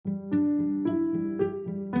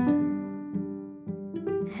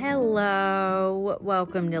Hello,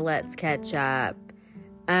 welcome to Let's Catch Up.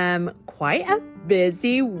 Quite a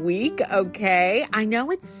busy week, okay? I know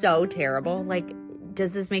it's so terrible. Like,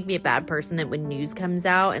 does this make me a bad person that when news comes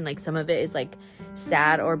out and like some of it is like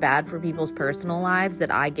sad or bad for people's personal lives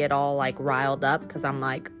that I get all like riled up because I'm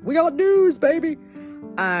like, we got news, baby.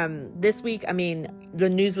 This week, the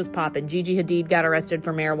news was popping. Gigi Hadid got arrested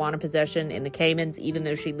for marijuana possession in the Caymans, even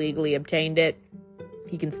though she legally obtained it.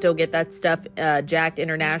 You can still get that stuff jacked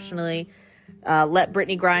internationally. Let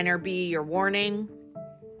Brittany Griner be your warning.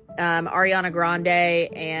 Ariana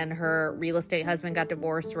Grande and her real estate husband got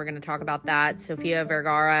divorced. We're going to talk about that. Sofia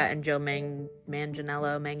Vergara and Joe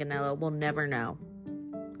Manganiello, we'll never know.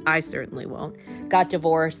 I certainly won't. Got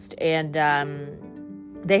divorced, and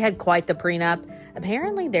they had quite the prenup.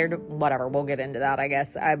 Apparently whatever, we'll get into that, I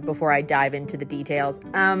guess, before I dive into the details.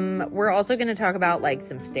 We're also going to talk about like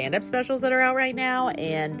some stand-up specials that are out right now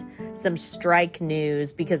and some strike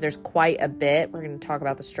news because there's quite a bit. We're going to talk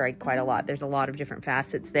about the strike quite a lot. There's a lot of different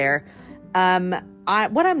facets there. What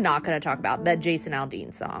I'm not going to talk about, that Jason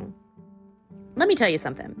Aldean song. Let me tell you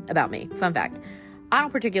something about me. Fun fact. I don't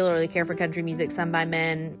particularly care for country music sung by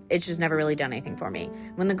men. It's just never really done anything for me.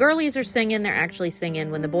 When the girlies are singing, they're actually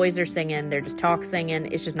singing. When the boys are singing, they're just talk singing.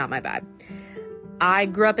 It's just not my vibe. I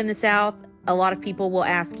grew up in the South. A lot of people will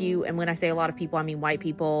ask you, and when I say a lot of people, I mean white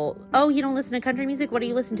people, oh, you don't listen to country music? What do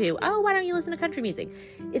you listen to? Oh, why don't you listen to country music?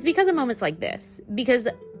 It's because of moments like this. Because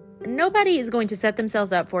nobody is going to set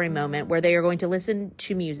themselves up for a moment where they are going to listen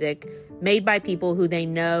to music made by people who they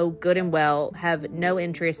know good and well have no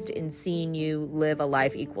interest in seeing you live a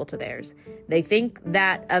life equal to theirs. They think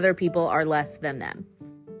that other people are less than them.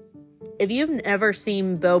 If you've never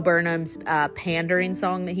seen Bo Burnham's pandering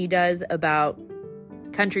song that he does about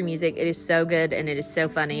country music, it is so good and it is so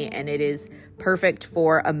funny and it is perfect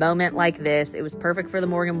for a moment like this. It was perfect for the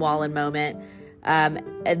Morgan Wallen moment.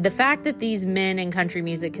 The fact that these men in country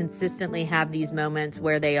music consistently have these moments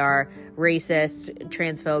where they are racist,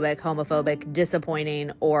 transphobic, homophobic,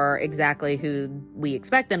 disappointing, or exactly who we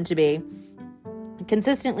expect them to be,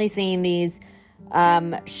 consistently seeing these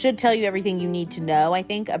should tell you everything you need to know, I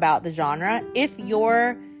think, about the genre. If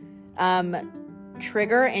your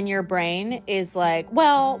trigger in your brain is like,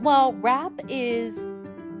 well, rap is...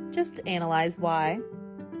 Just analyze why.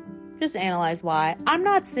 I'm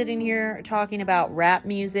not sitting here talking about rap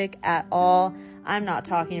music at all. I'm not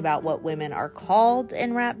talking about what women are called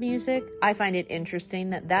in rap music. I find it interesting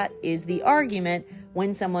that is the argument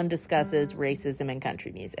when someone discusses racism in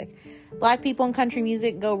country music. Black people in country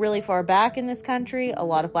music go really far back in this country. A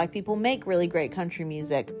lot of black people make really great country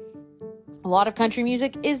music. A lot of country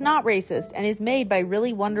music is not racist and is made by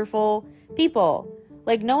really wonderful people.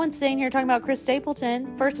 Like, no one's sitting here talking about Chris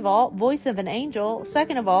Stapleton. First of all, voice of an angel.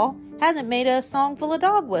 Second of all, hasn't made a song full of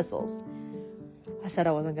dog whistles. I said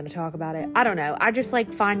I wasn't going to talk about it. I don't know. I just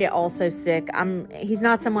find it all so sick. He's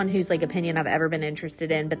not someone whose opinion I've ever been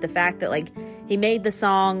interested in, but the fact that he made the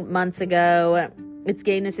song months ago, it's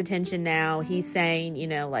gained this attention now. He's saying,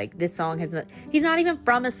 this song he's not even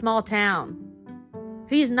from a small town.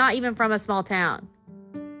 He is not even from a small town.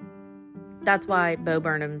 That's why Bo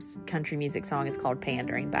Burnham's country music song is called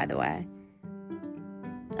Pandering, by the way.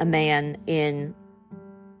 A man in,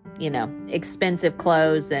 expensive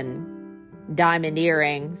clothes and diamond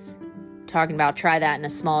earrings talking about try that in a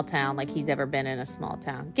small town like he's ever been in a small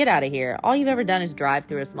town. Get out of here. All you've ever done is drive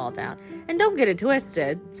through a small town. And don't get it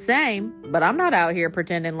twisted. Same. But I'm not out here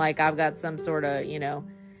pretending like I've got some sort of,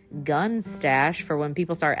 gun stash for when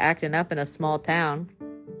people start acting up in a small town.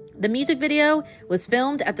 The music video was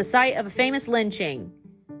filmed at the site of a famous lynching.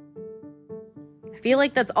 I feel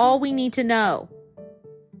like that's all we need to know.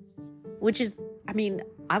 Which is,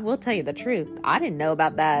 I will tell you the truth. I didn't know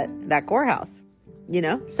about that courthouse,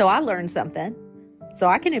 So I learned something. So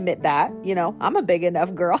I can admit that, I'm a big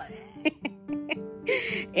enough girl.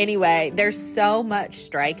 Anyway, there's so much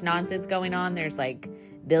strike nonsense going on. There's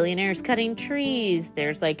billionaires cutting trees.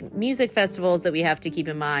 There's music festivals that we have to keep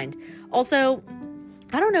in mind. Also,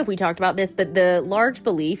 I don't know if we talked about this, but the large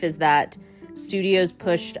belief is that studios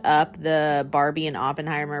pushed up the Barbie and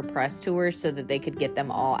Oppenheimer press tours so that they could get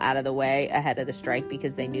them all out of the way ahead of the strike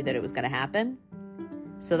because they knew that it was going to happen.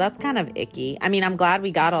 So that's kind of icky. I'm glad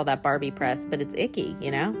we got all that Barbie press, but it's icky,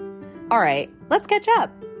 All right, let's catch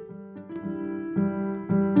up.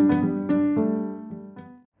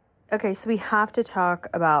 Okay, so we have to talk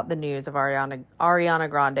about the news of Ariana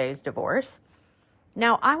Grande's divorce.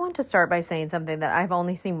 Now, I want to start by saying something that I've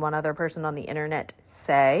only seen one other person on the internet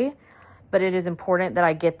say, but it is important that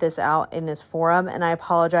I get this out in this forum, and I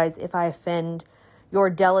apologize if I offend your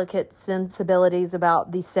delicate sensibilities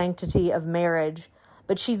about the sanctity of marriage,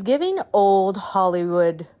 but she's giving old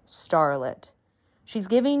Hollywood starlet. She's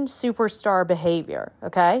giving superstar behavior,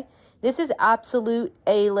 okay? This is absolute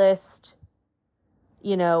A-list,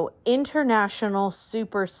 international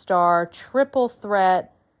superstar, triple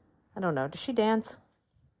threat. I don't know. Does she dance?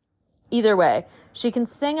 Either way, she can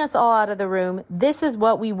sing us all out of the room. This is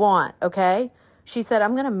what we want, okay? She said,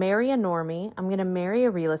 I'm going to marry a normie. I'm going to marry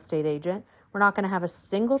a real estate agent. We're not going to have a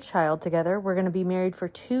single child together. We're going to be married for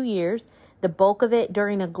 2 years, the bulk of it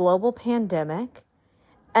during a global pandemic.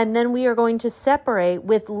 And then we are going to separate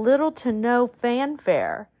with little to no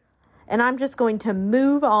fanfare. And I'm just going to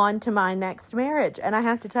move on to my next marriage. And I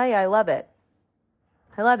have to tell you, I love it.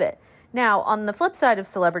 I love it. Now, on the flip side of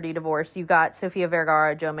celebrity divorce, you got Sofia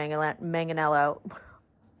Vergara, Joe Manganiello.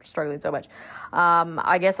 Struggling so much.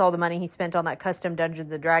 I guess all the money he spent on that custom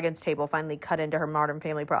Dungeons and Dragons table finally cut into her Modern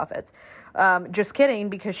Family profits. Just kidding,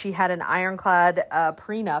 because she had an ironclad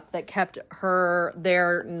prenup that kept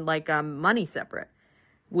their money separate,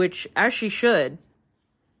 which, as she should.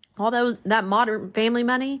 All that Modern Family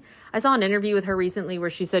money. I saw an interview with her recently where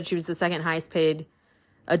she said she was the second highest paid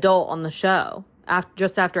adult on the show,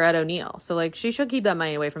 just after Ed O'Neill. So she should keep that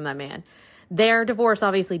money away from that man. Their divorce,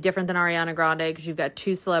 obviously different than Ariana Grande, because you've got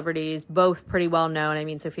two celebrities, both pretty well known. I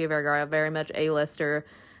mean, Sofia Vergara, very much A-lister.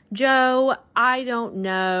 Joe, I don't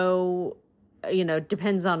know,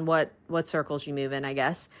 depends on what circles you move in, I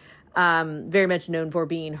guess. Very much known for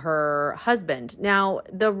being her husband. Now,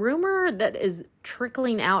 the rumor that is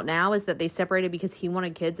trickling out now is that they separated because he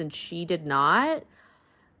wanted kids and she did not.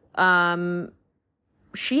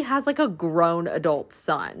 She has a grown adult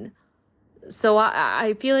son. So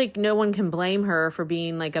I feel like no one can blame her for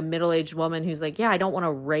being a middle-aged woman who's I don't want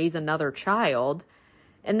to raise another child.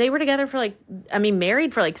 And they were together for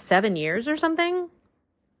married for 7 years or something.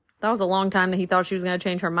 That was a long time that he thought she was going to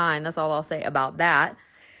change her mind. That's all I'll say about that.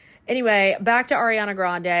 Anyway, back to Ariana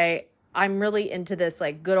Grande. I'm really into this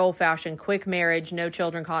good old-fashioned quick marriage, no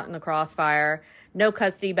children caught in the crossfire, no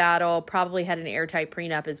custody battle, probably had an airtight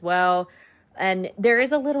prenup as well. And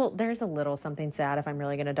there's a little something sad, if I'm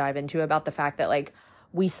really going to dive into, about the fact that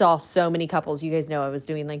we saw so many couples. You guys know I was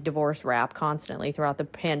doing divorce rap constantly throughout the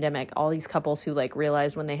pandemic. All these couples who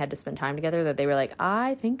realized when they had to spend time together that they were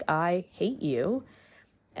I think I hate you.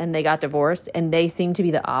 And they got divorced, and they seem to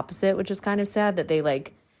be the opposite, which is kind of sad that they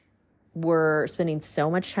were spending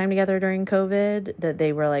so much time together during COVID that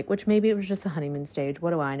they were which maybe it was just the honeymoon stage.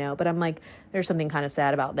 What do I know? But I'm there's something kind of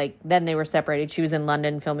sad about then they were separated. She was in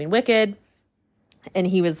London filming Wicked. And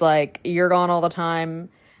he was you're gone all the time.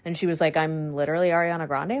 And she was I'm literally Ariana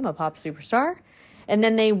Grande. I'm a pop superstar. And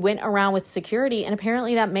then they went around with security. And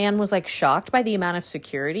apparently that man was shocked by the amount of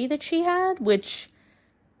security that she had, which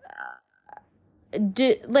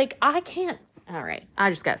I can't. All right.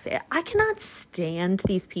 I just got to say it. I cannot stand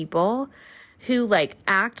these people who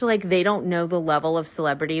act like they don't know the level of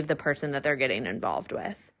celebrity of the person that they're getting involved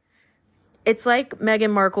with. It's Meghan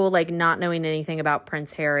Markle, not knowing anything about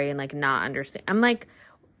Prince Harry and, not understand. I'm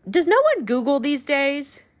does no one Google these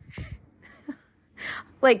days?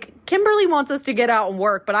 Kimberly wants us to get out and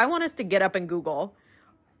work, but I want us to get up and Google.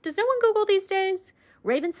 Does no one Google these days?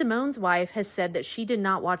 Raven Simone's wife has said that she did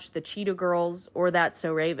not watch the Cheetah Girls or That's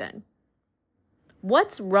So Raven.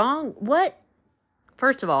 What's wrong?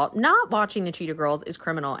 First of all, not watching the Cheetah Girls is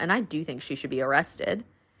criminal, and I do think she should be arrested.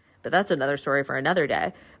 But that's another story for another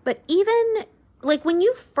day. But even, when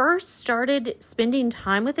you first started spending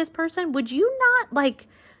time with this person, would you not,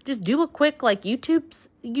 just do a quick,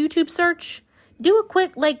 YouTube search? Do a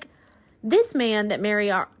quick, this man that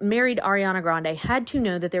married Ariana Grande had to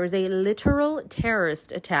know that there was a literal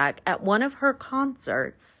terrorist attack at one of her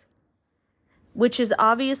concerts, which is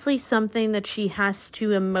obviously something that she has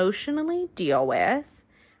to emotionally deal with.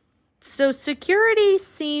 So security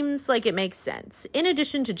seems like it makes sense. In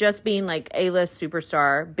addition to just being A-list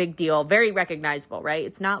superstar, big deal, very recognizable, right?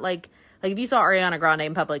 It's not if you saw Ariana Grande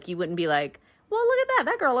in public, you wouldn't be well, look at that.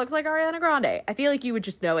 That girl looks like Ariana Grande. I feel like you would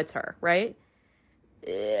just know it's her, right?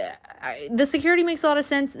 The security makes a lot of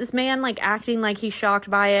sense. This man acting like he's shocked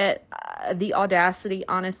by it. The audacity,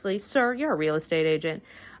 honestly. Sir, you're a real estate agent.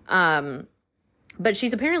 But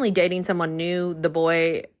she's apparently dating someone new, the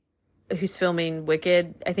boy who's filming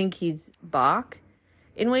Wicked. I think he's Bach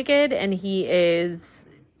in Wicked, and he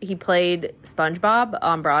played SpongeBob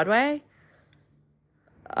on Broadway.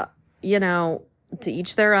 To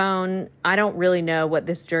each their own. I don't really know what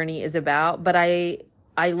this journey is about, but I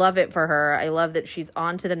love it for her. I love that she's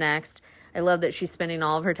on to the next. I love that she's spending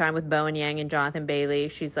all of her time with Bowen Yang and Jonathan Bailey.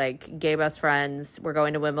 She's gay best friends. We're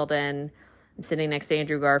going to Wimbledon. sitting next to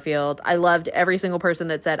Andrew Garfield. I loved every single person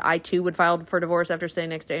that said I too would file for divorce after sitting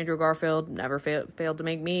next to Andrew Garfield. Never failed to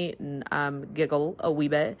make me giggle a wee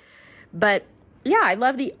bit. But yeah, I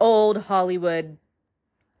love the old Hollywood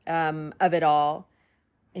of it all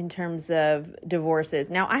in terms of divorces.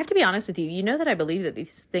 Now, I have to be honest with you. You know that I believe that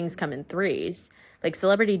these things come in threes. Like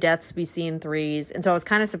celebrity deaths we see in threes. And so I was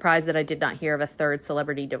kind of surprised that I did not hear of a third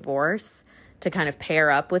celebrity divorce to kind of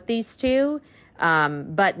pair up with these two.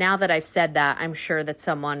 But now that I've said that, I'm sure that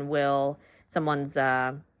someone's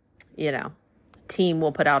team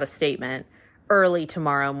will put out a statement early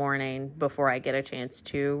tomorrow morning before I get a chance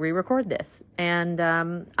to re-record this. And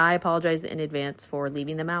I apologize in advance for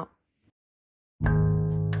leaving them out.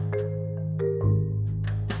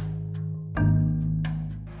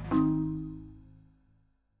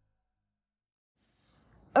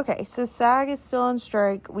 Okay, so SAG is still on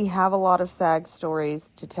strike. We have a lot of SAG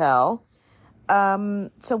stories to tell.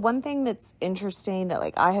 So one thing that's interesting that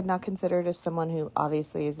like I had not considered as someone who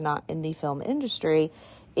obviously is not in the film industry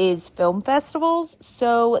is film festivals.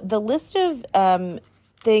 So the list of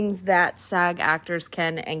things that SAG actors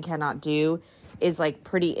can and cannot do is like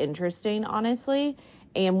pretty interesting, honestly.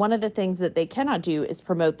 And one of the things that they cannot do is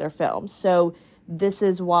promote their films. So this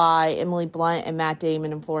is why Emily Blunt and Matt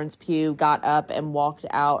Damon and Florence Pugh got up and walked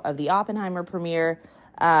out of the Oppenheimer premiere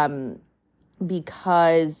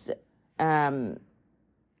because the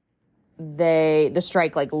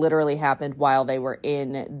strike like literally happened while they were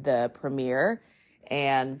in the premiere,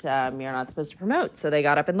 and you're not supposed to promote. So they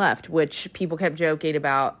got up and left, which people kept joking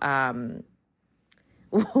about how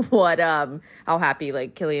happy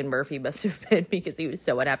like Cillian Murphy must have been because he was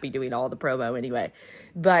so unhappy doing all the promo anyway.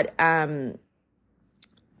 But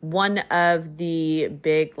one of the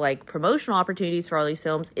big like promotional opportunities for all these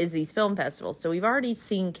films is these film festivals. So we've already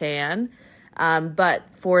seen Cannes, but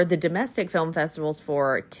for the domestic film festivals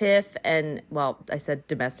for TIFF and, well, I said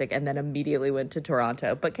domestic and then immediately went to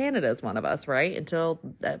Toronto, but Canada's one of us, right? Until,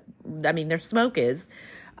 their smoke is.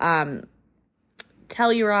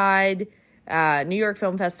 Telluride, New York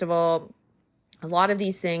Film Festival, a lot of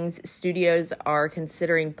these things, studios are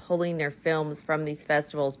considering pulling their films from these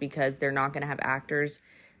festivals because they're not going to have actors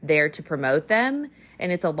there to promote them,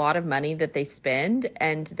 and it's a lot of money that they spend,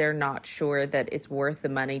 and they're not sure that it's worth the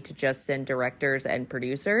money to just send directors and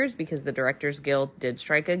producers because the Directors Guild did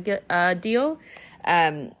strike a deal.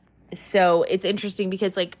 So it's interesting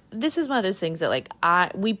because like this is one of those things that like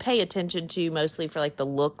we pay attention to mostly for like the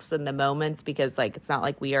looks and the moments because like it's not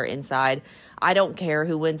like we are inside. I don't care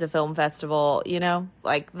who wins a film festival,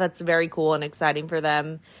 like that's very cool and exciting for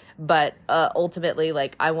them. But ultimately,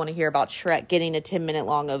 like I want to hear about Shrek getting a 10-minute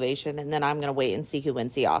long ovation, and then I'm going to wait and see who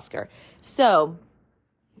wins the Oscar. So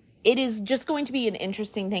it is just going to be an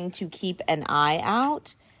interesting thing to keep an eye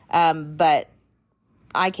out. But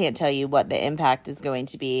I can't tell you what the impact is going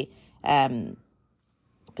to be.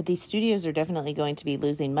 But these studios are definitely going to be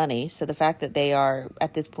losing money. So the fact that they are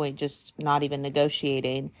at this point just not even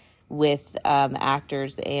negotiating with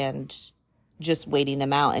actors and just waiting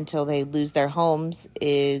them out until they lose their homes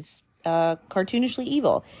is cartoonishly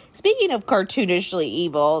evil. Speaking of cartoonishly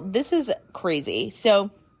evil, this is crazy.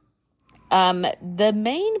 So the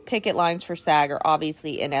main picket lines for SAG are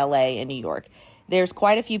obviously in LA and New York. There's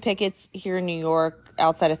quite a few pickets here in New York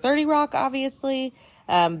outside of 30 Rock, obviously,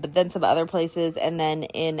 but then some other places. And then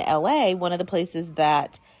in LA, one of the places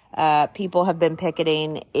that people have been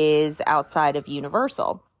picketing is outside of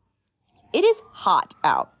Universal. It is hot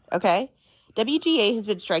out, okay? WGA has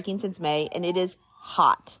been striking since May, and it is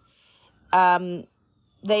hot.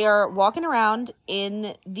 They are walking around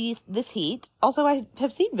in this heat. Also, I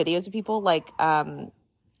have seen videos of people like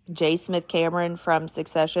J. Smith Cameron from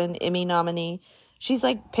Succession, Emmy nominee. She's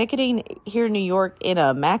like picketing here in New York in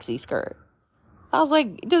a maxi skirt. I was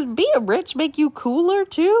like, does being rich make you cooler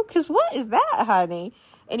too? Because what is that, honey?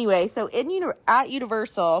 Anyway, so at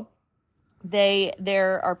Universal,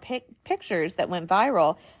 there are pictures that went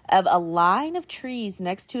viral of a line of trees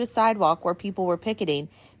next to a sidewalk where people were picketing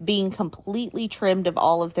being completely trimmed of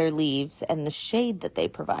all of their leaves and the shade that they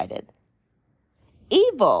provided.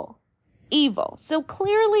 Evil. So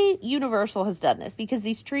clearly Universal has done this because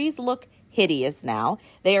these trees look hideous now.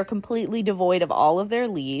 They are completely devoid of all of their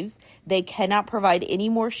leaves. They cannot provide any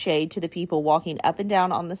more shade to the people walking up and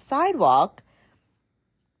down on the sidewalk.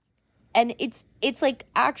 And it's like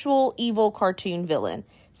actual evil cartoon villain.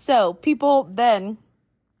 So people then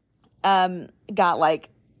got like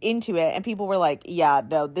into it, and people were like, yeah,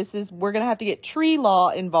 no, we're going to have to get tree law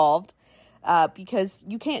involved because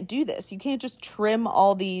you can't do this. You can't just trim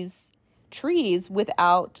all these trees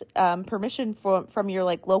without permission from your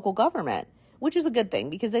like local government, which is a good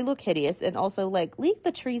thing because they look hideous. And also, like, leave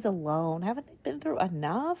the trees alone. Haven't they been through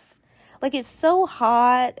enough? Like, it's so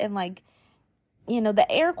hot and, like, you know, the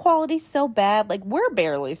air quality's so bad. Like, we're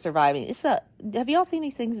barely surviving. Have y'all seen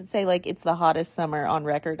these things that say, like, it's the hottest summer on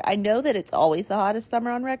record? I know that it's always the hottest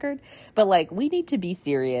summer on record, but, like, we need to be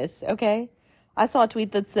serious, okay? I saw a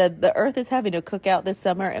tweet that said, the earth is having a cookout this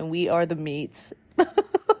summer and we are the meats. This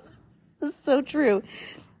is so true.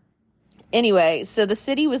 Anyway, so the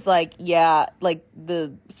city was like, yeah, like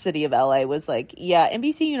the city of LA was like, yeah,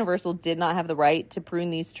 NBC Universal did not have the right to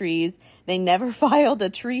prune these trees. They never filed a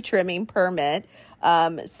tree trimming permit.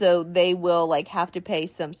 So they will like have to pay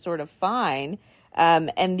some sort of fine.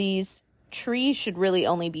 And these trees should really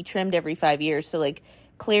only be trimmed every 5 years. So like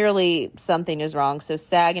clearly something is wrong. So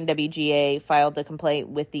SAG and WGA filed a complaint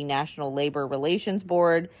with the National Labor Relations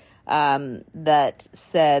Board that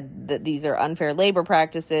said that these are unfair labor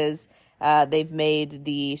practices. They've made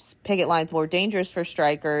the picket lines more dangerous for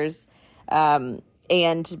strikers.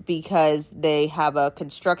 And because they have a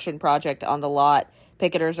construction project on the lot,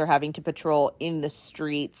 picketers are having to patrol in the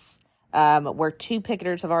streets, where 2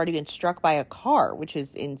 picketers have already been struck by a car, which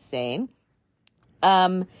is insane.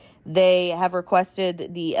 They have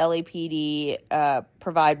requested the LAPD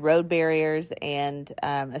provide road barriers and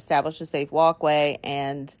establish a safe walkway,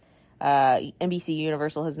 and NBC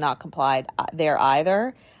Universal has not complied there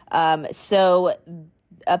either. So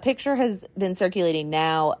a picture has been circulating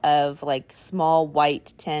now of like small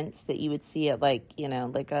white tents that you would see at like, you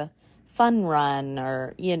know, like a fun run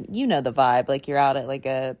or, you know, the vibe, like you're out at like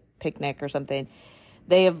a picnic or something.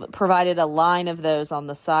 They have provided a line of those on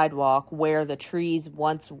the sidewalk where the trees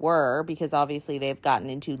once were, because obviously they've gotten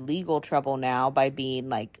into legal trouble now by being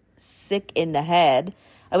like sick in the head.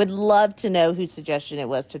 I would love to know whose suggestion it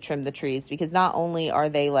was to trim the trees, because not only are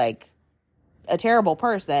they like a terrible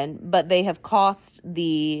person, but they have cost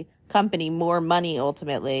the company more money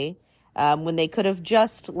ultimately, when they could have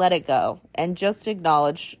just let it go and just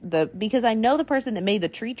acknowledged because I know the person that made the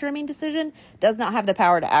tree trimming decision does not have the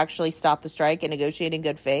power to actually stop the strike and negotiate in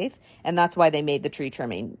good faith. And that's why they made the tree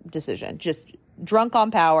trimming decision. Just drunk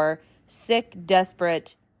on power, sick,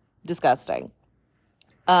 desperate, disgusting.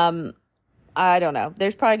 I don't know.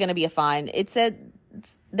 There's probably going to be a fine. It said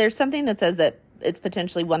there's something that says that it's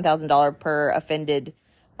potentially $1,000 per offended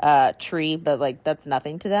tree, but like that's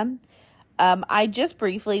nothing to them. I just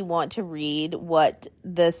briefly want to read what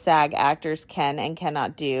the SAG actors can and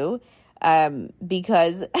cannot do,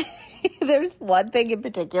 because there's one thing in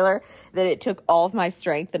particular that it took all of my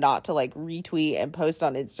strength not to like retweet and post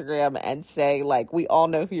on Instagram and say like, we all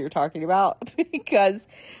know who you're talking about, because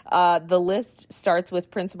the list starts with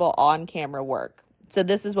principal on-camera work. So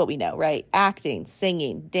this is what we know, right? Acting,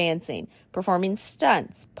 singing, dancing, performing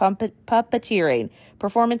stunts, puppeteering,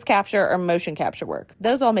 performance capture, or motion capture work.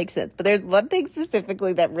 Those all make sense. But there's one thing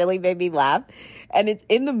specifically that really made me laugh. And it's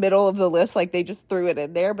in the middle of the list. Like they just threw it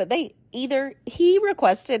in there. But he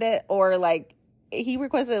requested it, or like he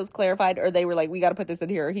requested it was clarified, or they were like, we got to put this in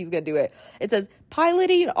here or he's going to do it. It says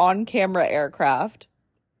piloting on-camera aircraft.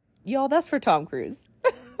 Y'all, that's for Tom Cruise.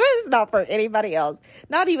 It's not for anybody else.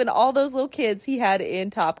 Not even all those little kids he had in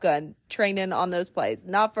Top Gun training on those planes.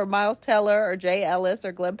 Not for Miles Teller or Jay Ellis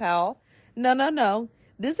or Glenn Powell. No.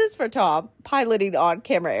 This is for Tom, piloting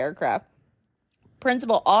on-camera aircraft.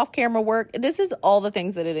 Principal off-camera work. This is all the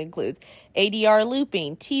things that it includes. ADR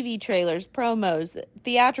looping, TV trailers, promos,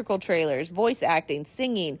 theatrical trailers, voice acting,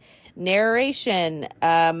 singing, narration,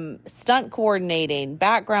 stunt coordinating,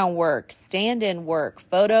 background work, stand-in work,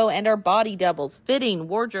 photo and or body doubles, fitting,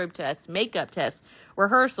 wardrobe tests, makeup tests,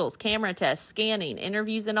 rehearsals, camera tests, scanning,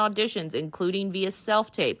 interviews and auditions, including via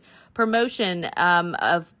self-tape, promotion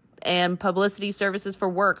of and publicity services for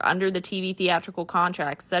work under the TV theatrical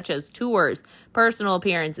contracts, such as tours, personal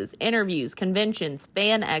appearances, interviews, conventions,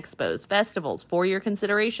 fan expos, festivals, for-your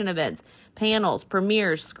consideration events, panels,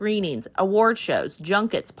 premieres, screenings, award shows,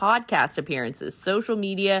 junkets, podcast appearances, social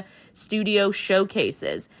media, studio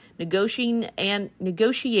showcases,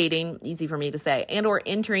 negotiating, easy for me to say, and or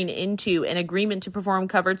entering into an agreement to perform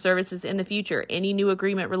covered services in the future, any new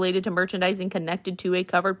agreement related to merchandising connected to a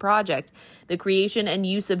covered project, the creation and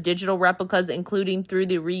use of digital replicas, including through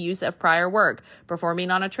the reuse of prior work,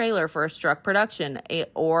 performing on a trailer for a struck production,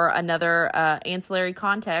 or another ancillary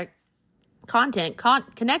content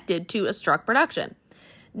connected to a struck production.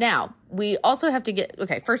 Now, we also have to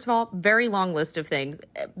first of all, very long list of things,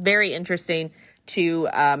 very interesting to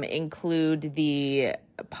include the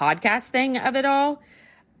podcast thing of it all,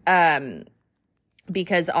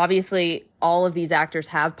 because obviously all of these actors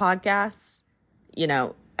have podcasts,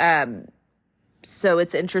 So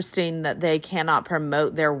it's interesting that they cannot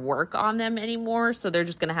promote their work on them anymore. So they're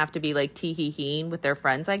just going to have to be like tee-hee-heeing with their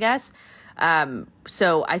friends, I guess.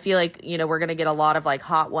 So I feel like, we're going to get a lot of like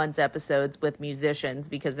Hot Ones episodes with musicians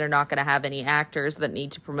because they're not going to have any actors that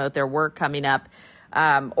need to promote their work coming up.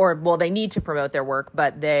 They need to promote their work,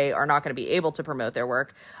 but they are not going to be able to promote their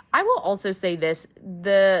work. I will also say this,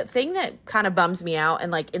 the thing that kind of bums me out,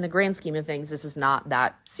 and like in the grand scheme of things, this is not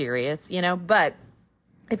that serious, but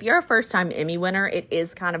if you're a first-time Emmy winner, it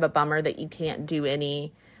is kind of a bummer that you can't do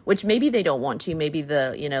any, which maybe they don't want to. Maybe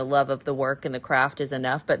the, love of the work and the craft is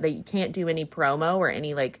enough, but that you can't do any promo or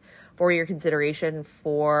any, like, for your consideration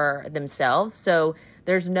for themselves. So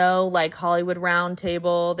there's no, like, Hollywood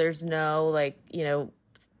Roundtable. There's no, like,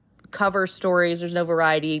 cover stories. There's no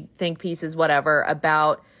variety, think pieces, whatever,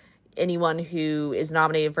 about anyone who is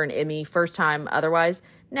nominated for an Emmy, first time otherwise.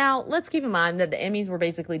 Now, let's keep in mind that the Emmys were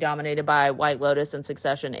basically dominated by White Lotus and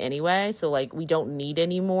Succession anyway, so, like, we don't need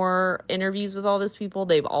any more interviews with all those people.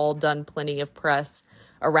 They've all done plenty of press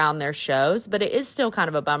around their shows, but it is still kind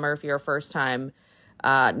of a bummer if you're a first-time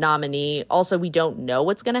nominee. Also, we don't know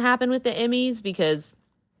what's going to happen with the Emmys because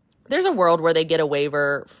there's a world where they get a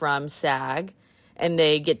waiver from SAG and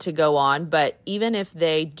they get to go on, but even if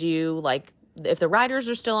they do, like, if the writers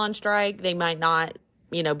are still on strike, they might not,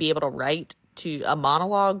 be able to write to a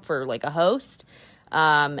monologue for like a host.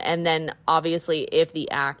 And then obviously if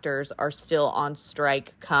the actors are still on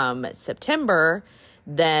strike come September,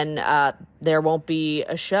 then there won't be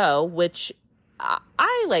a show, which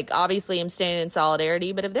I like obviously am standing in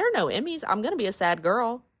solidarity, but if there are no Emmys, I'm going to be a sad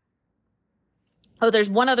girl. Oh, there's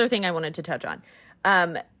one other thing I wanted to touch on.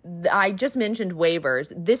 I just mentioned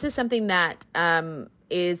waivers. This is something that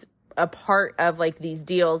is a part of like these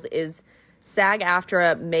deals is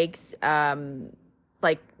SAG-AFTRA makes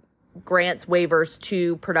grants waivers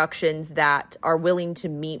to productions that are willing to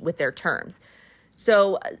meet with their terms.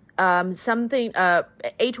 So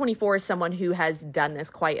A24 is someone who has done this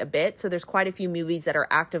quite a bit. So there's quite a few movies that are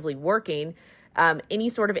actively working. Any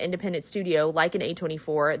sort of independent studio like an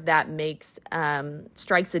A24 that makes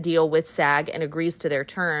strikes a deal with SAG and agrees to their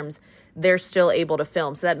terms, they're still able to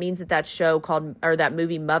film. So that means that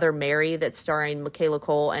movie Mother Mary that's starring Michaela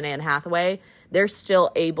Cole and Anne Hathaway, they're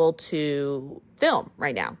still able to film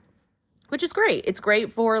right now, which is great. It's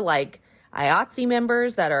great for like IATSE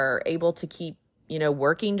members that are able to keep,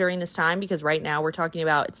 working during this time, because right now we're talking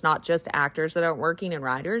about it's not just actors that aren't working and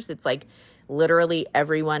writers. It's like literally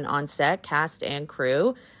everyone on set, cast and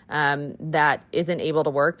crew, that isn't able to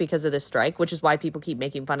work because of the strike, which is why people keep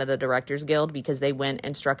making fun of the Directors Guild, because they went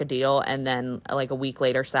and struck a deal and then like a week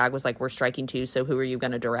later SAG was like, we're striking too, so who are you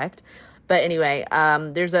going to direct? But anyway,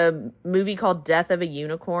 there's a movie called Death of a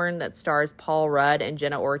Unicorn that stars Paul Rudd and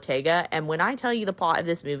Jenna Ortega, and when I tell you the plot of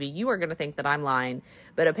this movie, you are going to think that I'm lying,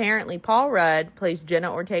 but apparently Paul Rudd plays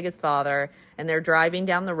Jenna Ortega's father, and they're driving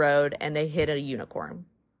down the road and they hit a unicorn.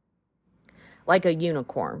 Like a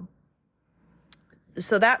unicorn.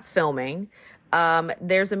 So that's filming.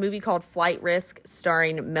 There's a movie called Flight Risk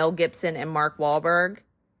starring Mel Gibson and Mark Wahlberg.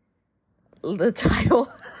 The title,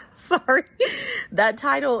 sorry, that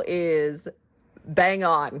title is bang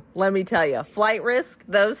on. Let me tell you, Flight Risk,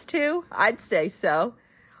 those two, I'd say so.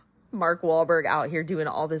 Mark Wahlberg out here doing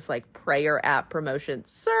all this like prayer app promotion.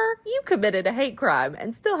 Sir, you committed a hate crime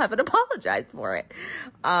and still haven't apologized for it.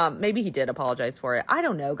 Maybe he did apologize for it. I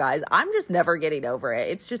don't know, guys. I'm just never getting over it.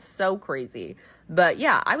 It's just so crazy. But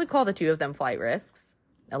yeah, I would call the two of them flight risks,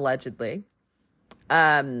 allegedly.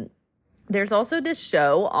 There's also this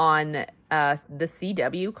show on the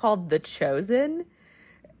CW called The Chosen,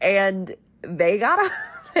 and they got a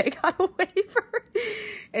waiver,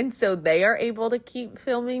 and so they are able to keep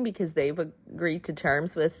filming because they've agreed to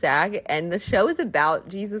terms with SAG, and the show is about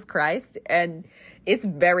Jesus Christ, and it's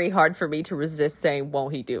very hard for me to resist saying,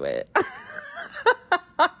 won't he do it?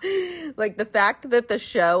 Like the fact that the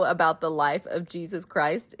show about the life of Jesus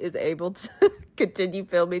Christ is able to continue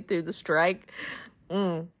filming through the strike,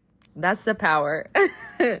 that's the power.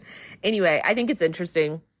 Anyway, I think it's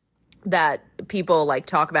interesting that people like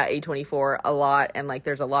talk about A24 a lot, and like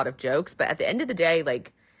there's a lot of jokes, but at the end of the day,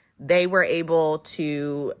 like they were able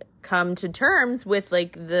to come to terms with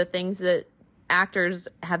like the things that actors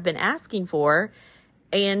have been asking for,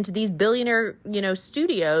 and these billionaire,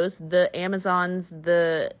 studios, the Amazons,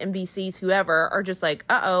 the NBCs, whoever, are just like,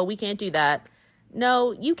 we can't do that.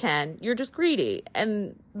 No, you can. You're just greedy.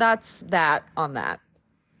 And that's that on that.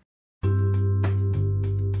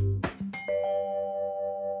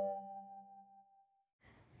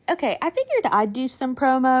 Okay, I figured I'd do some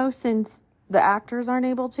promo since the actors aren't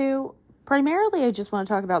able to. Primarily, I just want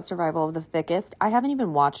to talk about Survival of the Thickest. I haven't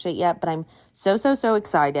even watched it yet, but I'm so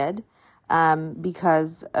excited.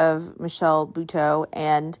 because of Michelle Buteau.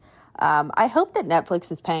 And I hope that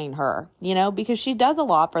Netflix is paying her, because she does a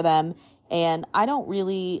lot for them. And I don't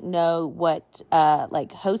really know what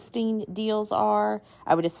hosting deals are.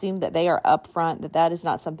 I would assume that they are upfront, that is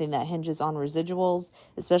not something that hinges on residuals,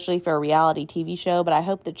 especially for a reality TV show. But I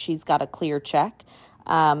hope that she's got a clear check.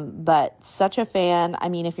 But such a fan. I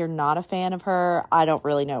mean, if you're not a fan of her, I don't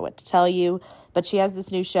really know what to tell you. But she has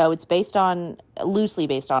this new show. It's loosely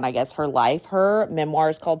based on, I guess, her life. Her memoir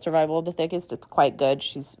is called Survival of the Thickest. It's quite good.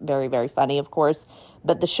 She's very, very funny, of course.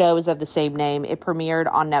 But the show is of the same name. It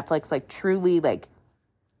premiered on Netflix, truly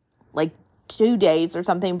 2 days or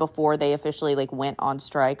something before they officially went on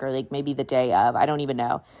strike, or maybe the day of. I don't even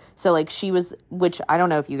know. So she was, which I don't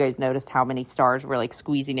know if you guys noticed how many stars were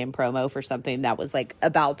squeezing in promo for something that was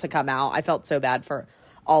about to come out. I felt so bad for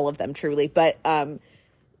all of them, truly. But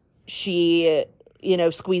she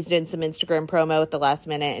squeezed in some Instagram promo at the last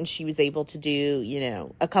minute, and she was able to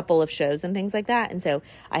do a couple of shows and things like that. And so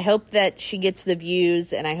I hope that she gets the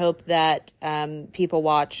views, and I hope that people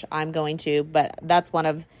watch. I'm going to, but that's one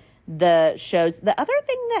of the shows. The other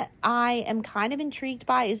thing that I am kind of intrigued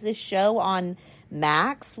by is this show on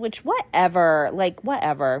Max, which whatever,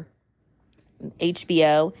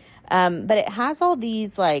 HBO. But it has all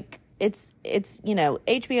these it's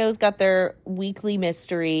HBO's got their weekly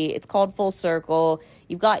mystery. It's called Full Circle.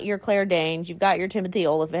 You've got your Claire Danes, you've got your Timothy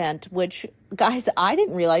Olyphant, which, guys, I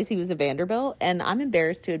didn't realize he was a Vanderbilt, and I'm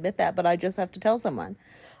embarrassed to admit that, but I just have to tell someone.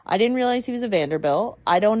 I didn't realize he was a Vanderbilt.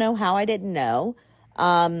 I don't know how I didn't know.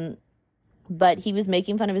 But he was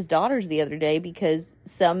making fun of his daughters the other day because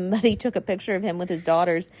somebody took a picture of him with his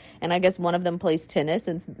daughters, and I guess one of them plays tennis,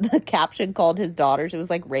 and the caption called his daughters, it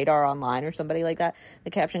was Radar Online or somebody like that. The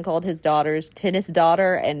caption called his daughters tennis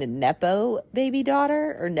daughter and Nepo baby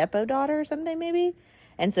daughter, or Nepo daughter or something maybe.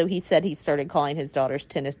 And so he said he started calling his daughters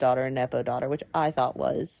tennis daughter and Nepo daughter, which I thought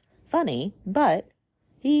was funny, but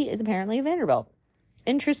he is apparently a Vanderbilt.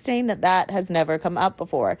 Interesting that has never come up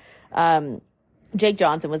before. Jake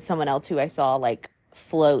Johnson was someone else who I saw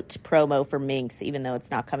float promo for Minx, even though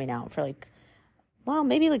it's not coming out for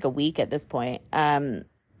maybe a week at this point.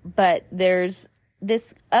 But there's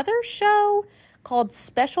this other show called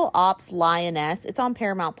Special Ops Lioness. It's on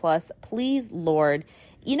Paramount Plus. Please, Lord.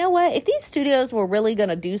 You know what? If these studios were really going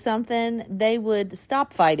to do something, they would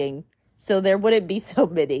stop fighting, so there wouldn't be so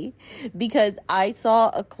many. Because I saw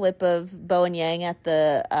a clip of Bowen Yang at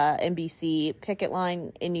the NBC picket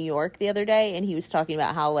line in New York the other day, and he was talking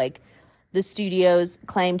about how the studios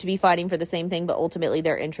claim to be fighting for the same thing, but ultimately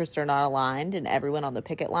their interests are not aligned, and everyone on the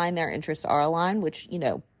picket line, their interests are aligned, which,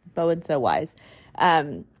 Bowen's so wise.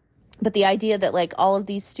 But the idea that all of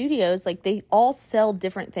these studios, they all sell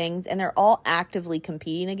different things, and they're all actively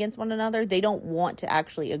competing against one another. They don't want to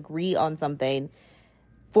actually agree on something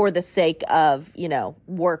for the sake of,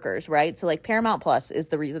 workers, right? So, Paramount Plus is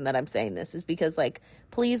the reason that I'm saying this, is because,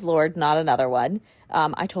 please, Lord, not another one.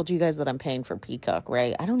 I told you guys that I'm paying for Peacock,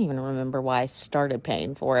 right? I don't even remember why I started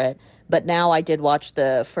paying for it. But now I did watch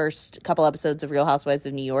the first couple episodes of Real Housewives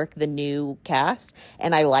of New York, the new cast,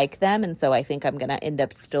 and I like them. And so I think I'm going to end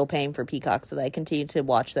up still paying for Peacock so that I continue to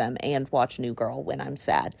watch them and watch New Girl when I'm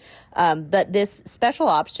sad. But this Special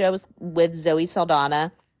Ops show is with Zoe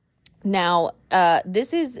Saldana. Now,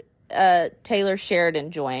 this is a Taylor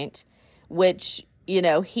Sheridan joint, which, I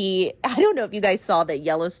don't know if you guys saw that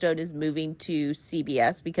Yellowstone is moving to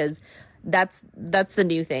CBS, because that's the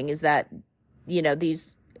new thing, is that,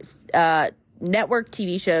 these network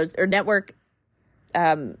TV shows or network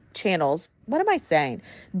channels, what am I saying,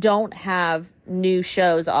 don't have new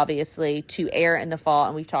shows, obviously, to air in the fall.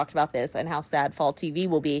 And we've talked about this and how sad fall TV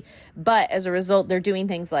will be. But as a result, they're doing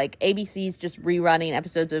things like ABC's just rerunning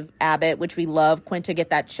episodes of Abbott, which we love. Quinta, get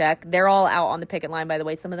that check. They're all out on the picket line, by the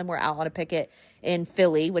way. Some of them were out on a picket in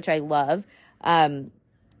Philly, which I love.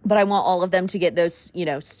 But I want all of them to get those,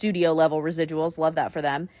 studio level residuals. Love that for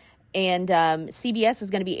them. And CBS is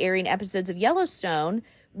going to be airing episodes of Yellowstone,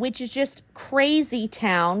 which is just crazy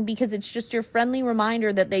town, because it's just your friendly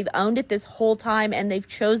reminder that they've owned it this whole time, and they've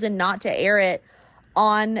chosen not to air it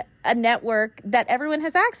on a network that everyone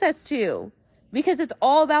has access to, because it's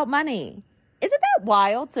all about money. Isn't that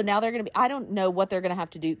wild? So now they're going to be, I don't know what they're going to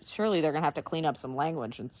have to do. Surely they're going to have to clean up some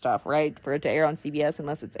language and stuff, right? For it to air on CBS,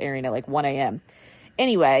 unless it's airing at 1 a.m.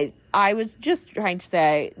 Anyway, I was just trying to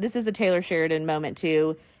say, this is a Taylor Sheridan moment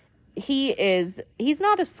too. He's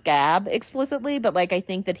not a scab explicitly, but I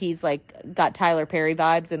think that he's got Tyler Perry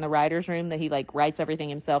vibes in the writer's room, that he writes everything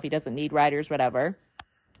himself. He doesn't need writers, whatever.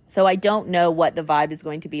 So I don't know what the vibe is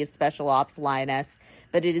going to be of Special Ops Lioness,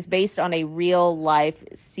 but it is based on a real life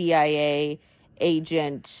CIA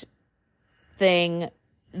agent thing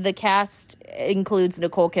the cast includes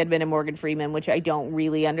Nicole Kidman and Morgan Freeman, which I don't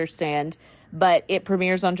really understand, but it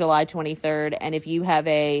premieres on July 23rd. And if you have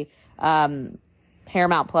a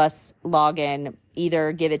Paramount Plus login,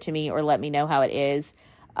 either give it to me or let me know how it is.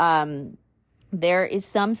 There is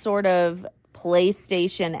some sort of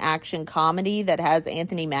PlayStation action comedy that has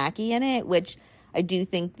Anthony Mackie in it, which I do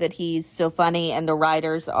think that he's so funny, and the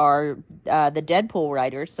writers are the Deadpool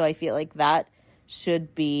writers, so I feel like that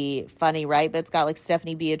should be funny, right? But it's got like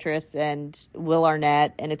Stephanie Beatrice and Will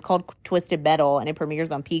Arnett, and it's called Twisted Metal, and it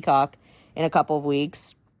premieres on Peacock in a couple of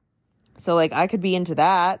weeks. So like I could be into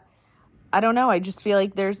that. I don't know. I just feel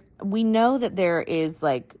like we know that there is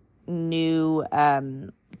like new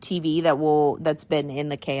TV that's been in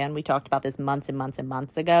the can. We talked about this months and months and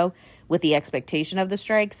months ago with the expectation of the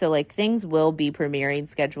strike. So like things will be premiering,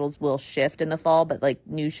 schedules will shift in the fall, but like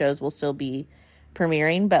new shows will still be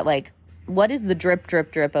premiering. But like, what is the drip,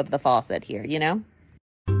 drip, drip of the faucet here, you know?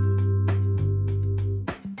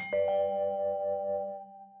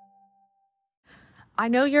 I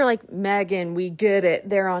know you're like, Megan, we get it.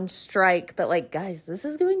 They're on strike. But like, guys, this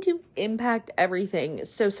is going to impact everything.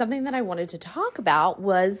 So something that I wanted to talk about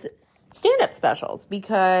was stand-up specials,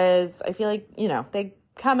 because I feel like, you know, they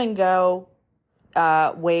come and go,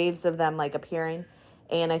 waves of them like appearing.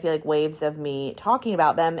 And I feel like waves of me talking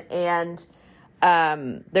about them. And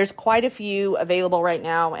there's quite a few available right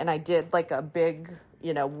now. And I did like a big,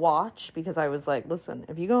 you know, watch, because I was like, listen,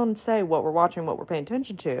 if you go and say what we're watching, what we're paying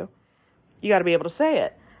attention to, you got to be able to say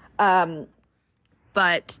it.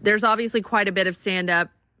 But there's obviously quite a bit of stand-up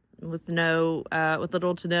with little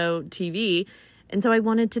to no TV. And so I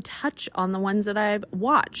wanted to touch on the ones that I've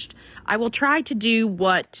watched. I will try to do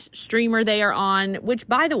what streamer they are on, which,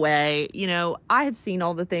 by the way, you know, I have seen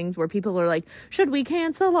all the things where people are like, should we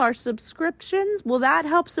cancel our subscriptions? Will that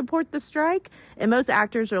help support the strike? And most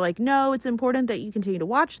actors are like, no, it's important that you continue to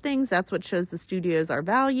watch things. That's what shows the studios our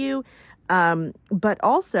value. But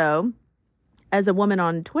also, as a woman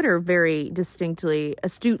on Twitter very astutely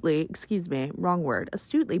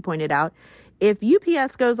pointed out, if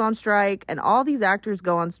UPS goes on strike and all these actors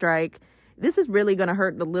go on strike, this is really going to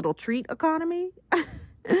hurt the little treat economy.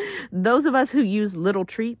 Those of us who use little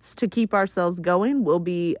treats to keep ourselves going will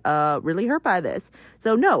be really hurt by this.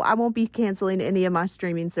 So no, I won't be canceling any of my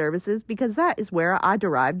streaming services, because that is where I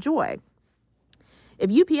derive joy.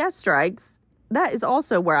 If UPS strikes, that is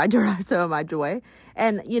also where I derive some of my joy.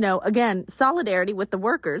 And, you know, again, solidarity with the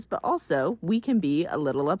workers, but also we can be a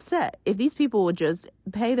little upset. If these people would just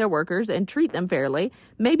pay their workers and treat them fairly,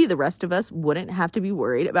 maybe the rest of us wouldn't have to be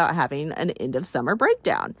worried about having an end of summer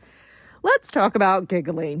breakdown. Let's talk about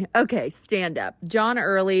giggling. Okay, stand up. John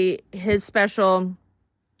Early, his special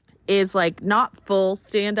is like not full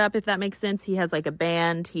stand up, if that makes sense. He has like a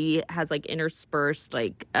band. He has like interspersed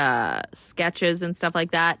like sketches and stuff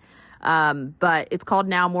like that. But it's called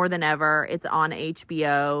Now More Than Ever. It's on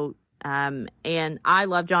HBO. And I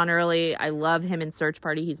love John Early. I love him in Search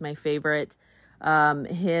Party. He's my favorite.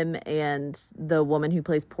 Him and the woman who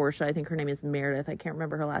plays Portia, I think her name is Meredith. I can't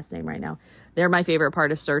remember her last name right now. They're my favorite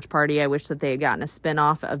part of Search Party. I wish that they had gotten a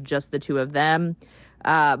spinoff of just the two of them.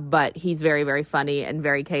 But he's very, very funny and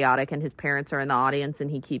very chaotic, and his parents are in the audience, and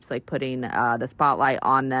he keeps like putting, the spotlight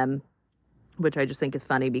on them, which I just think is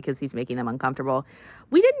funny because he's making them uncomfortable.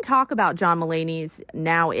 We didn't talk about John Mulaney's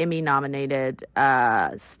now Emmy-nominated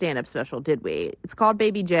stand-up special, did we? It's called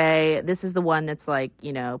Baby J. This is the one that's like,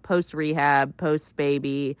 you know, post-rehab,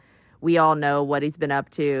 post-baby. We all know what he's been up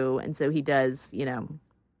to. And so he does, you know,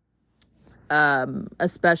 a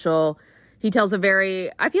special. He tells I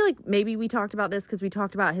feel like maybe we talked about this because we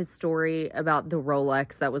talked about his story about the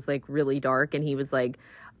Rolex that was like really dark. And he was like,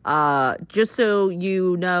 just so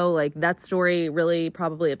you know, like that story really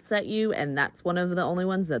probably upset you, and that's one of the only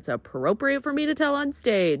ones that's appropriate for me to tell on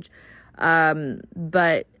stage.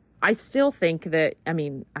 But I still think,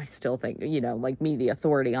 you know, like me, the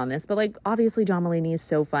authority on this, but like obviously John Mulaney is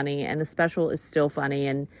so funny, and the special is still funny.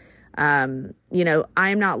 And, you know,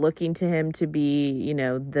 I'm not looking to him to be, you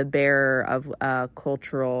know, the bearer of,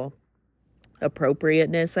 cultural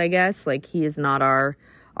appropriateness, I guess. Like he is not our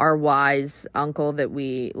wise uncle that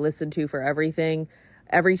we listen to for everything.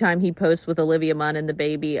 Every time he posts with Olivia Munn and the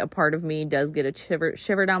baby, a part of me does get a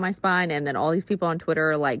shiver down my spine. And then all these people on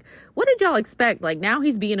Twitter are like, what did y'all expect? Like now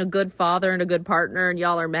he's being a good father and a good partner and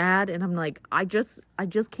y'all are mad. And I'm like, I just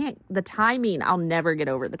can't, the timing, I'll never get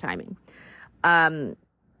over the timing.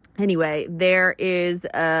 Anyway, there is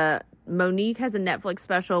Monique has a Netflix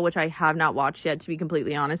special, which I have not watched yet, to be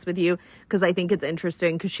completely honest with you, because I think it's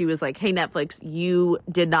interesting because she was like, hey, Netflix, you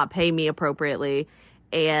did not pay me appropriately.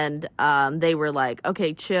 And they were like,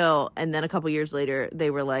 okay, chill. And then a couple years later, they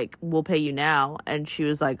were like, we'll pay you now. And she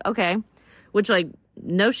was like, okay. Which, like,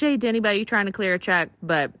 no shade to anybody trying to clear a check,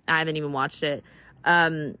 but I haven't even watched it.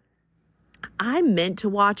 I meant to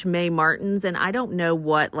watch Mae Martin's, and I don't know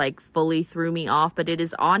what, like, fully threw me off, but it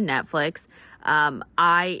is on Netflix.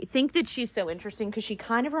 I think that she's so interesting because she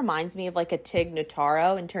kind of reminds me of, like, a Tig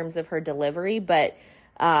Notaro in terms of her delivery, but,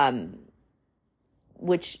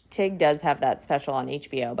 which Tig does have that special on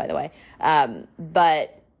HBO, by the way.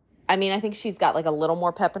 But, I mean, I think she's got, like, a little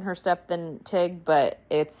more pep in her step than Tig, but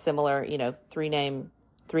it's similar, you know,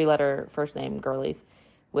 three-letter first name girlies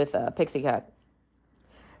with a pixie cut.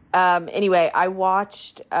 Anyway, I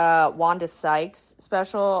watched Wanda Sykes'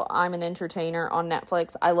 special, I'm an Entertainer, on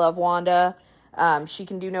Netflix. I love Wanda. She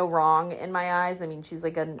can do no wrong in my eyes. I mean, she's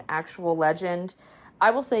like an actual legend.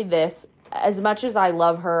 I will say this, as much as I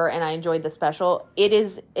love her and I enjoyed the special, it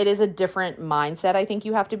is a different mindset I think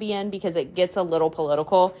you have to be in, because it gets a little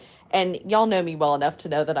political. And y'all know me well enough to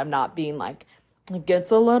know that I'm not being like, it gets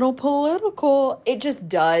a little political. It just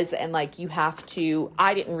does. And like, you have to,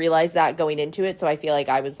 I didn't realize that going into it. So I feel like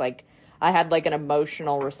I had like an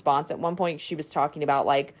emotional response. At one point she was talking about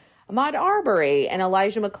like Ahmaud Arbery and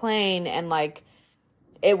Elijah McClain. And like,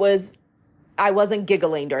 I wasn't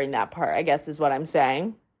giggling during that part, I guess is what I'm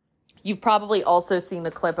saying. You've probably also seen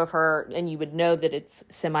the clip of her, and you would know that it's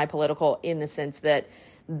semi-political in the sense that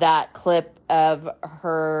that clip of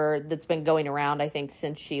her that's been going around, I think,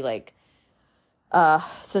 since she like,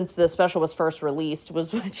 since the special was first released,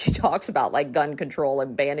 was when she talks about like gun control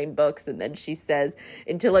and banning books. And then she says,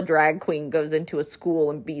 until a drag queen goes into a school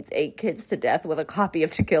and beats 8 kids to death with a copy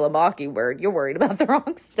of To Kill a Mockingbird, you're worried about the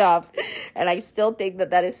wrong stuff. And I still think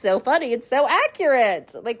that is so funny. It's so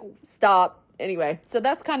accurate. Like, stop. Anyway, so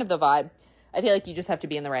that's kind of the vibe. I feel like you just have to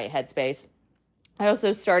be in the right headspace. I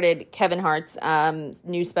also started Kevin Hart's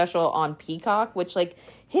new special on Peacock, which like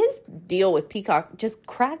his deal with Peacock just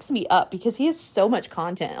cracks me up because he has so much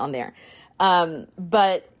content on there.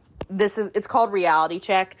 But it's called Reality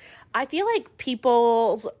Check. I feel like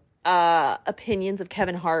people's opinions of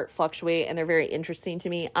Kevin Hart fluctuate, and they're very interesting to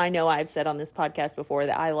me. I know I've said on this podcast before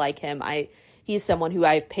that I like him. He's someone who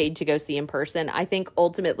I've paid to go see in person. I think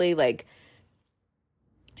ultimately, like,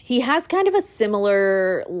 he has kind of a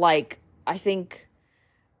similar, like, I think,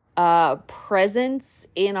 presence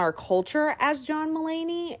in our culture as John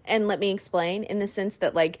Mulaney. And let me explain, in the sense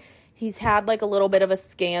that, like, he's had, like, a little bit of a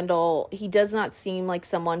scandal. He does not seem like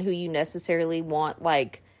someone who you necessarily want,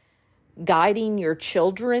 like, guiding your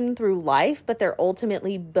children through life, but they're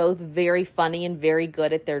ultimately both very funny and very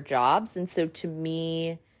good at their jobs. And so to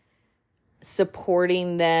me,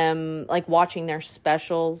 supporting them, like, watching their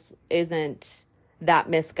specials isn't that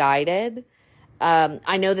misguided.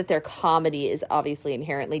 I know that their comedy is obviously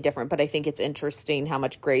inherently different, but I think it's interesting how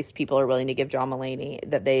much grace people are willing to give John Mulaney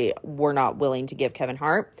that they were not willing to give Kevin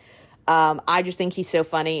Hart. I just think he's so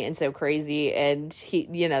funny and so crazy, and he,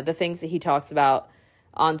 you know, the things that he talks about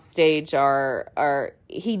on stage are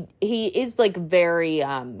he is like very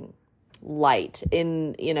light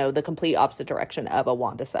in, you know, the complete opposite direction of a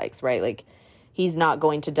Wanda Sykes, right? Like, he's not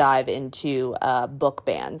going to dive into book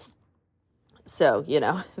bans. So, you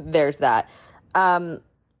know, there's that.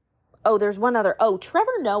 There's one other.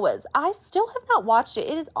 Trevor Noah's. I still have not watched it.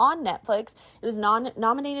 It is on Netflix. It was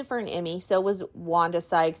nominated for an Emmy. So was Wanda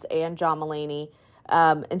Sykes and John Mulaney.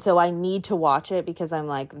 And so I need to watch it because I'm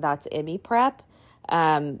like, that's Emmy prep.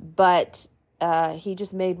 But he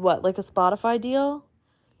just made like a Spotify deal?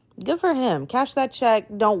 Good for him. Cash that check.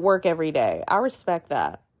 Don't work every day. I respect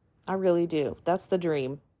that. I really do. That's the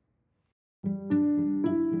dream.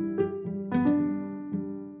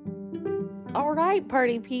 All right,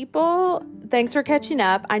 party people. Thanks for catching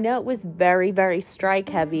up. I know it was very, very strike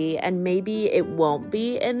heavy, and maybe it won't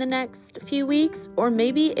be in the next few weeks, or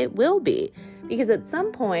maybe it will be, because at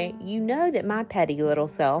some point, you know that my petty little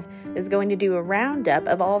self is going to do a roundup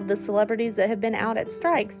of all of the celebrities that have been out at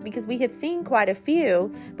strikes, because we have seen quite a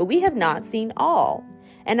few, but we have not seen all.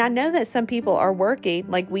 And I know that some people are working,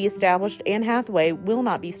 like we established Anne Hathaway will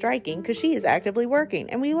not be striking because she is actively working,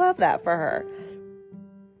 and we love that for her.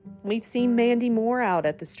 We've seen Mandy Moore out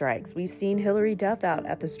at the strikes. We've seen Hilary Duff out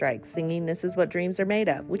at the strikes singing This Is What Dreams Are Made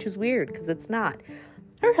Of, which is weird because it's not.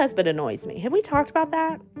 Her husband annoys me. Have we talked about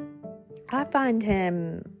that? I find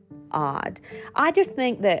him odd. I just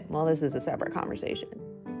think that, well, this is a separate conversation.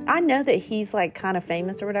 I know that he's like kind of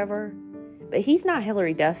famous or whatever, but he's not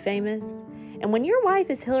Hilary Duff famous. And when your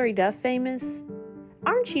wife is Hilary Duff famous,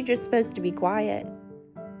 aren't you just supposed to be quiet?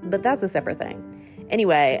 But that's a separate thing.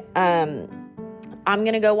 Anyway, I'm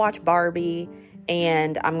going to go watch Barbie,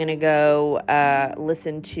 And I'm going to go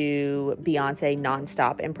listen to Beyonce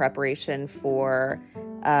nonstop in preparation for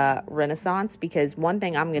Renaissance, because one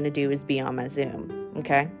thing I'm going to do is be on my Zoom.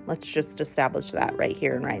 Okay, let's just establish that right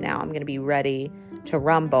here and right now. I'm going to be ready to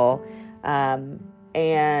rumble.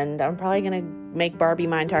 And I'm probably going to make Barbie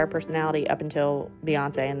my entire personality up until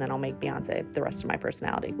Beyonce, and then I'll make Beyonce the rest of my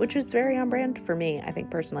personality, which is very on brand for me, I think,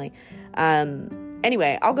 personally.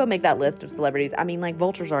 Anyway, I'll go make that list of celebrities. I mean, like,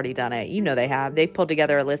 Vulture's already done it. You know they have. They pulled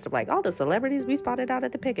together a list of, like, all the celebrities we spotted out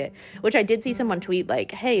at the picket, which I did see someone tweet,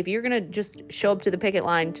 like, hey, if you're going to just show up to the picket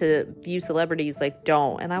line to view celebrities, like,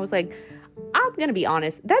 don't. And I was like, I'm going to be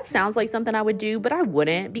honest. That sounds like something I would do, but I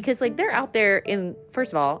wouldn't, because, like, they're out there in,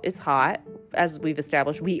 first of all, it's hot. As we've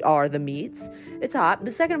established, we are the meats. It's hot.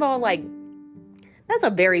 But second of all, like, that's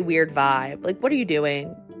a very weird vibe. Like, what are you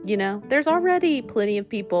doing? You know, there's already plenty of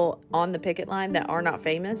people on the picket line that are not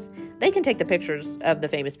famous. They can take the pictures of the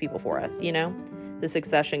famous people for us, you know? The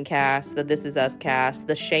Succession cast, the This Is Us cast,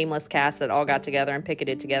 the Shameless cast that all got together and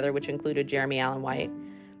picketed together, which included Jeremy Allen White.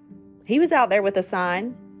 He was out there with a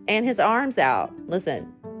sign and his arms out.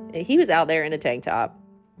 Listen, he was out there in a tank top.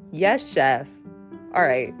 Yes, chef. All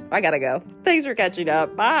right, I gotta go. Thanks for catching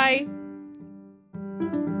up. Bye.